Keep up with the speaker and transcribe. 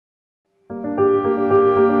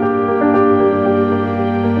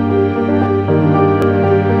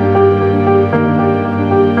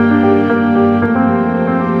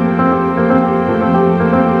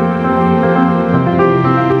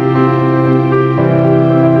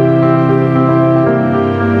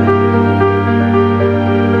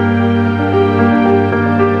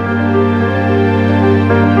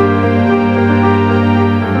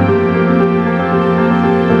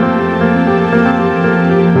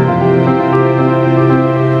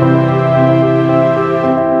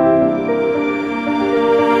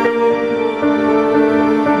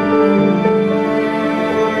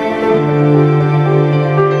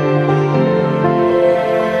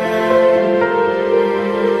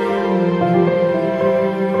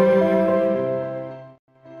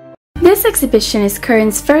exhibition is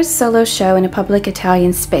Currin's first solo show in a public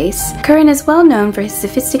Italian space. Currin is well known for his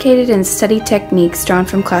sophisticated and studied techniques drawn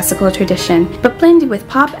from classical tradition, but blended with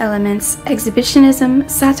pop elements, exhibitionism,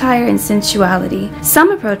 satire, and sensuality.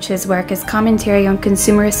 Some approach his work as commentary on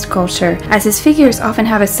consumerist culture, as his figures often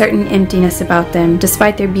have a certain emptiness about them,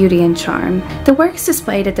 despite their beauty and charm. The works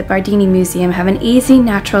displayed at the Bardini Museum have an easy,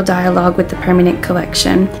 natural dialogue with the permanent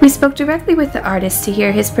collection. We spoke directly with the artist to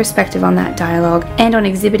hear his perspective on that dialogue, and on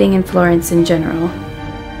exhibiting in Florence in general.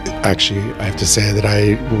 Actually, I have to say that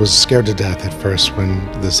I was scared to death at first when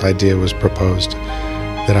this idea was proposed,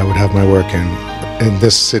 that I would have my work in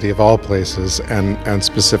this city of all places, and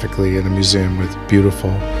specifically in a museum with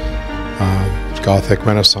beautiful Gothic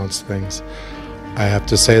Renaissance things. I have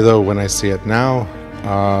to say though, when I see it now,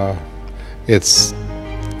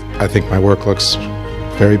 I think my work looks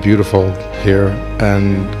very beautiful here,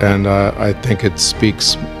 and I think it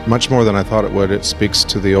speaks much more than I thought it would. It speaks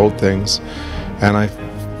to the old things, and I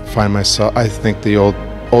think the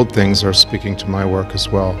old things are speaking to my work as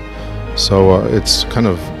well. So it's kind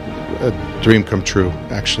of a dream come true,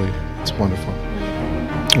 actually. It's wonderful.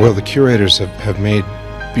 Well, the curators have made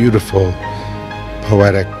beautiful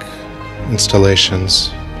poetic installations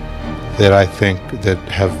that I think that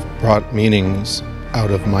have brought meanings out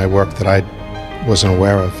of my work that I wasn't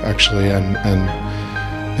aware of, actually, and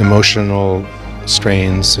emotional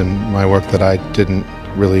strains in my work that I didn't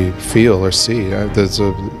really feel or see. There's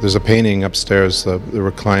a painting upstairs, the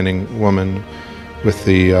reclining woman with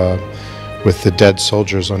the dead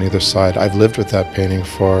soldiers on either side. I've lived with that painting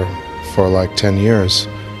for like 10 years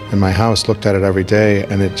in my house, looked at it every day,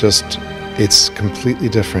 and it's completely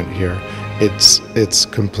different here. It's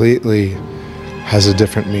completely has a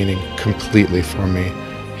different meaning completely for me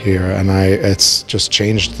here, and it's just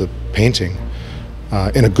changed the painting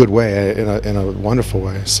in a good way, in a wonderful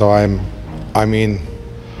way. So I mean,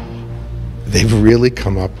 they've really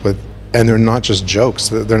come up with, and they're not just jokes.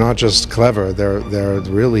 They're not just clever. They're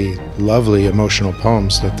really lovely emotional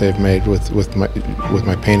poems that they've made with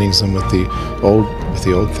my paintings and with the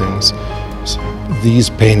old things. So these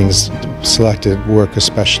paintings selected work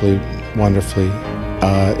especially wonderfully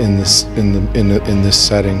in this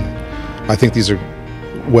setting. I think these are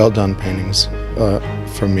well done paintings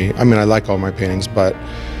for me. I mean, I like all my paintings, but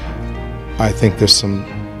I think there's some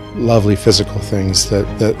lovely physical things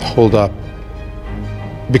that hold up,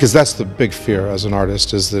 because that's the big fear as an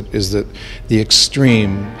artist, is that the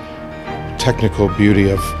extreme technical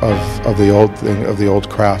beauty of the old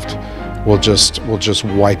craft will just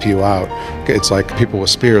wipe you out. It's like people with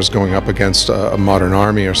spears going up against a modern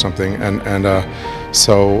army or something, and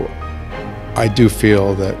so I do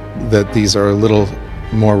feel that these are a little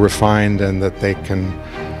more refined, and that they're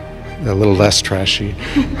a little less trashy.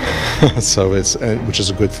 So which is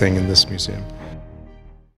a good thing in this museum.